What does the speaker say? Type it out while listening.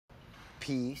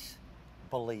peace,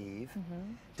 believe,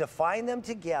 define them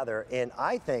together, and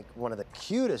I think one of the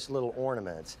cutest little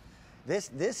ornaments.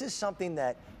 This is something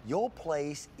that you'll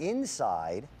place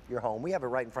inside your home. We have it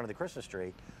right in front of the Christmas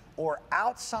tree, or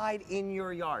outside in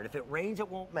your yard. If it rains, it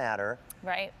won't matter.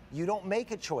 Right. You don't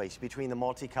make a choice between the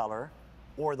multicolor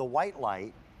or the white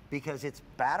light because it's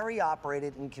battery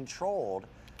operated and controlled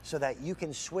so that you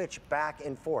can switch back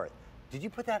and forth. Did you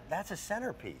put that? That's a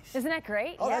centerpiece. Isn't that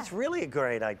great? Oh, that's really a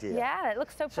great idea. Yeah, it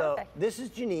looks so perfect. So this is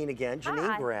Janine again,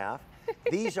 Janine Graff.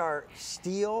 These are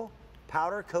steel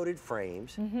powder coated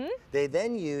frames. They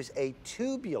then use a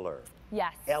tubular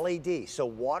LED, so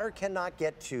water cannot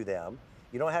get to them.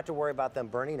 You don't have to worry about them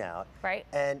burning out. Right.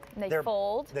 And they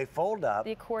fold. They fold up.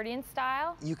 The accordion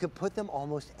style. You could put them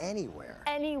almost anywhere.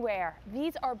 Anywhere.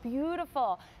 These are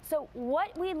beautiful. So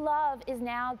what we love is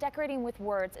now decorating with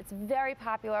words. It's very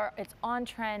popular. It's on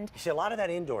trend. You see a lot of that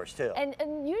indoors too. And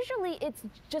usually it's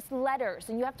just letters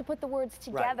and you have to put the words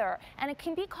together. Right. And it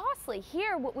can be costly.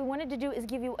 Here, what we wanted to do is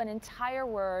give you an entire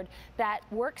word that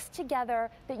works together,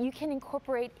 that you can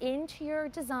incorporate into your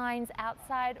designs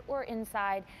outside or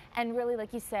inside, and really,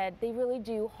 like you said, they really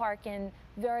do hearken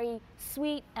very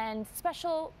sweet and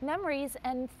special memories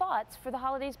and thoughts for the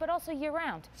holidays, but also year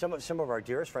round. Some of our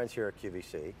dearest friends here at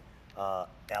QVC,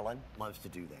 Ellen loves to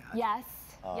do that. Yes,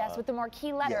 yes, with the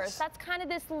marquee letters. Yes. That's kind of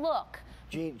this look.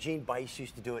 Jean Bice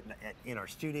used to do it in our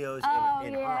studios,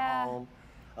 in her home.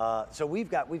 So we've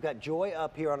got joy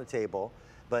up here on the table,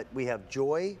 but we have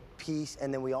joy, peace,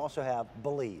 and then we also have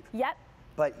believe. Yep.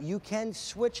 But you can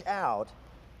switch out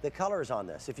the colors on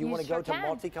this. If you want to go to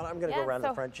multicolor, I'm going to go around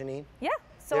the front, Janine. Yeah,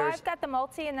 so I've got the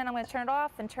multi, and then I'm going to turn it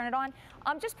off and turn it on.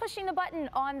 I'm just pushing the button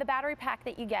on the battery pack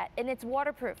that you get, and it's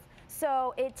waterproof.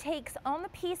 So it takes, on the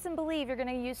Peace and Believe, you're going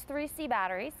to use 3C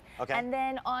batteries. Okay. And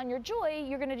then on your Joy,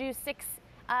 you're going to do 6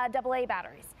 AA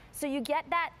batteries. So you get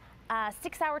that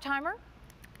 6-hour timer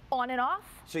on and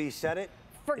off. So you set it,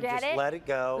 forget just it, let it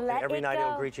go, and every night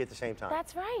it'll greet you at the same time.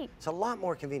 That's right. It's a lot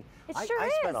more convenient. I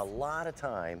spent a lot of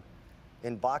time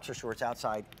in boxer shorts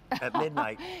outside at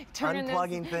midnight,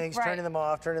 unplugging things, turning them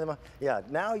off, turning them on. Yeah,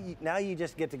 now you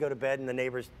just get to go to bed and the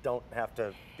neighbors don't have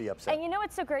to be upset. And you know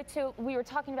what's so great too? We were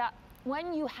talking about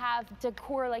when you have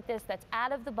decor like this that's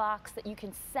out of the box that you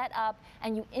can set up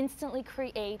and you instantly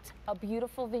create a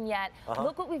beautiful vignette.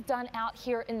 Look what we've done out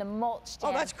here in the mulch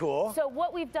stand. Oh, that's cool. So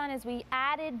what we've done is we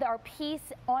added our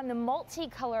piece on the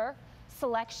multicolor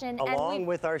selection. Along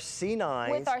with our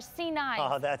C9s. With our C9s.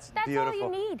 Oh, that's beautiful. That's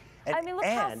all you need. I mean, look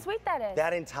how sweet that is.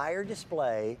 That entire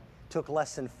display took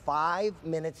less than 5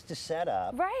 minutes to set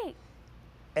up. Right.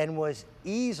 And was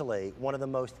easily one of the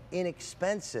most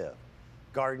inexpensive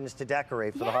gardens to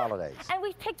decorate for the holidays. And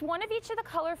we've picked one of each of the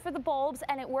color for the bulbs,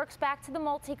 and it works back to the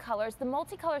multicolors. The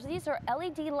multicolors, these are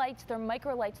LED lights, they're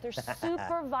micro lights, they're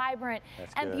super vibrant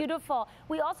and beautiful.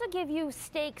 We also give you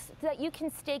stakes that you can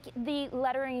stake the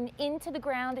lettering into the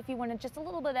ground if you wanted just a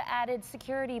little bit of added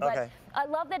security. But I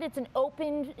love that it's an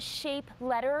open shape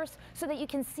letters so that you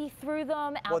can see through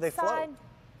them outside. Well, they float.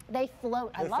 They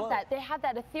float. I love that. They have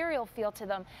that ethereal feel to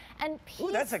them. And peace.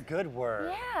 Ooh, that's a good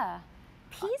word. Yeah.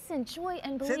 Peace and joy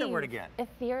and believe. Say that word again.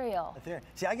 Ethereal.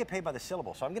 See, I get paid by the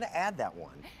syllable, so I'm going to add that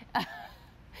one.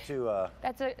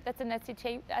 That's an SAT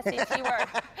word.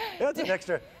 That's an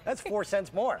extra. That's 4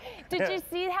 cents more. Did you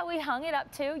see how we hung it up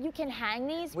too? You can hang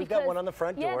these. We've got one on the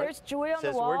front door. Yeah, there's joy on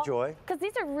the wall. Says word joy. Because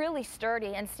these are really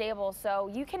sturdy and stable, so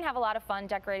you can have a lot of fun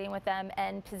decorating with them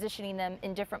and positioning them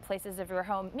in different places of your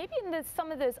home. Maybe in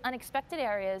some of those unexpected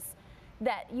areas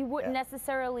that you wouldn't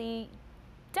necessarily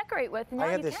decorate with. Now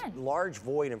I have this large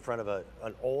void in front of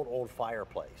an old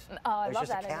fireplace. Oh, I love that.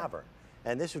 It's just a cavern.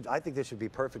 And I think this would be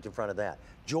perfect in front of that.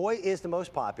 Joy is the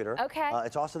most popular. Okay.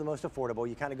 It's also the most affordable.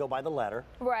 You kind of go by the letter.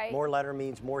 Right. More letter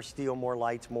means more steel, more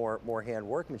lights, more hand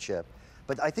workmanship.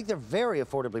 But I think they're very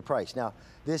affordably priced. Now,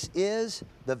 this is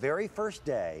the very first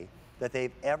day that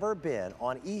they've ever been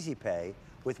on Easy Pay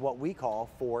with what we call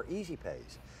 4 Easy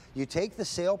Pays. You take the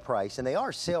sale price, and they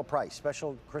are sale price,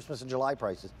 special Christmas and July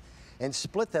prices, and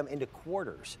split them into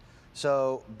quarters.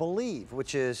 So Believe,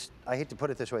 which is, I hate to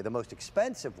put it this way, the most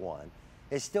expensive one,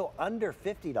 is still under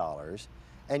 $50,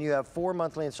 and you have 4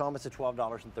 monthly installments of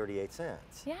 $12.38.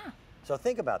 Yeah. So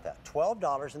think about that,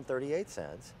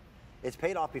 $12.38. It's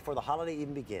paid off before the holiday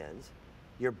even begins.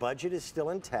 Your budget is still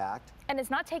intact. And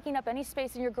it's not taking up any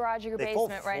space in your garage or your They fall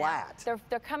basement right flat. now.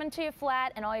 They're coming to you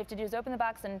flat, and all you have to do is open the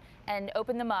box and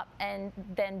open them up, and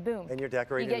then boom. And you're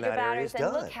decorating you get in your that area is batteries,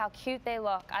 and done. look how cute they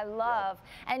look. I love.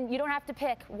 And you don't have to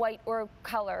pick white or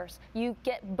colors. You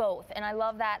get both, and I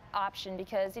love that option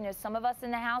because some of us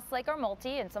in the house like our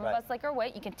multi, and some of us like our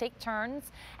white. You can take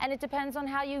turns, and it depends on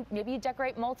how maybe you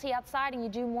decorate multi outside and you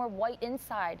do more white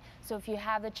inside. So if you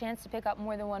have the chance to pick up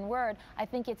more than one word, I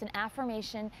think it's an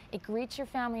affirmation. It greets your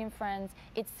family and friends.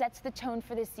 It sets the tone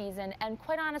for the season, and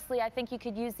quite honestly, I think you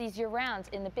could use these year-round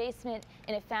in the basement,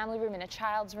 in a family room, in a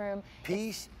child's room.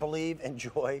 Peace, believe, and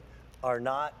joy are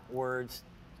not words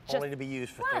only to be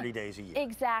used for 30 days a year.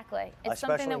 Exactly. It's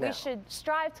something that we should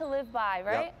strive to live by,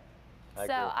 right? Yep.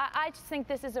 So I just think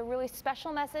this is a really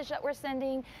special message that we're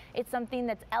sending. It's something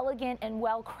that's elegant and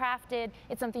well crafted.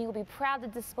 It's something you'll be proud to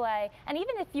display, and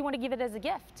even if you want to give it as a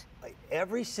gift.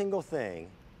 Every single thing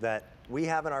that we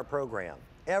have in our program,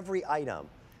 every item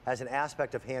has an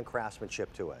aspect of hand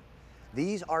craftsmanship to it.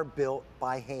 These are built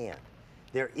by hand.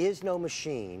 There is no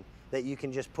machine that you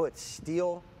can just put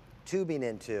steel tubing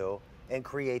into and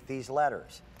create these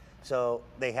letters. So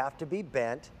they have to be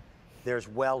bent. There's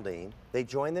welding. They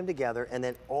join them together, and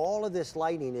then all of this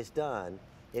lighting is done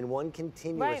in one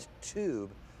continuous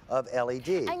tube of LED.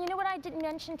 And you know what I didn't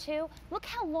mention too? Look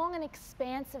how long and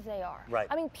expansive they are. Right.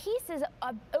 I mean, Peace is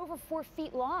over 4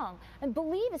 feet long, and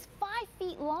Believe is 5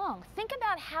 feet long. Think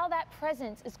about how that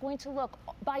presence is going to look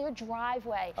by your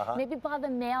driveway, maybe by the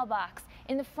mailbox,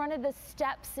 in the front of the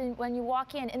steps and when you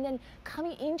walk in, and then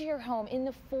coming into your home in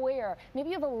the foyer. Maybe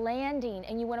you have a landing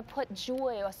and you want to put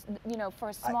joy, for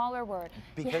a smaller word.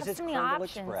 Because it's Kringle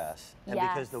Express, and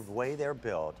because the way they're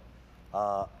built,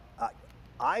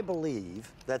 I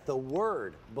believe that the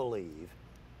word believe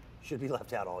should be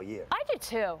left out all year. I do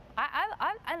too.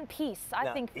 And Peace.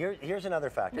 I think here's another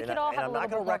factor, we and could all have I'm a not little going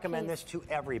bit to more recommend peace. this to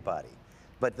everybody,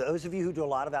 but those of you who do a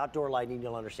lot of outdoor lighting,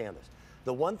 you'll understand this.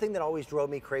 The one thing that always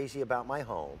drove me crazy about my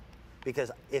home,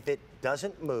 because if it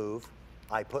doesn't move,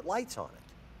 I put lights on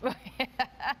it.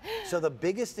 So the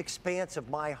biggest expanse of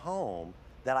my home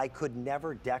that I could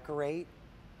never decorate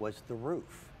was the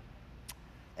roof.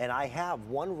 And I have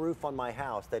one roof on my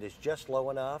house that is just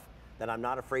low enough that I'm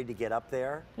not afraid to get up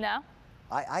there. No?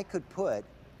 I could put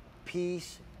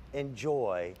peace and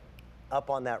joy up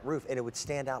on that roof, and it would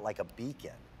stand out like a beacon.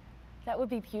 That would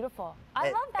be beautiful. I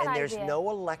love that idea. And there's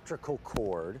no electrical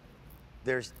cord.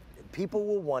 People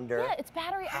will wonder it's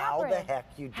battery how operated. the heck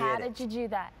you did it. How did you do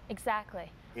that?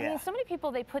 Exactly. I mean, so many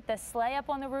people, they put the sleigh up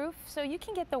on the roof, so you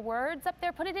can get the words up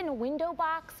there, put it in a window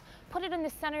box, put it in the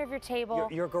center of your table.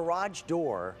 Your garage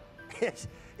door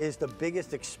is the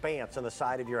biggest expanse on the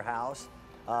side of your house.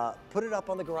 Put it up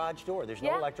on the garage door. There's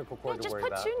no electrical cord to worry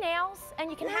about. Just put 2 nails and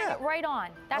you can hang it right on.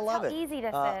 That's how easy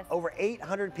this is. Over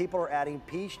 800 people are adding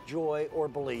peace, joy, or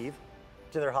believe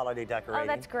to their holiday decorating.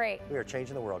 Oh, that's great. We are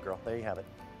changing the world, girl. There you have it.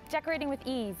 Decorating with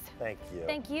ease. Thank you.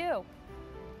 Thank you.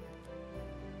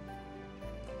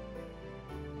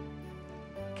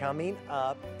 Coming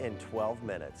up in 12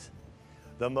 minutes,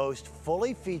 the most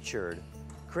fully featured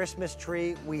Christmas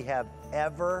tree we have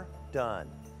ever done.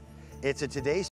 It's a Today's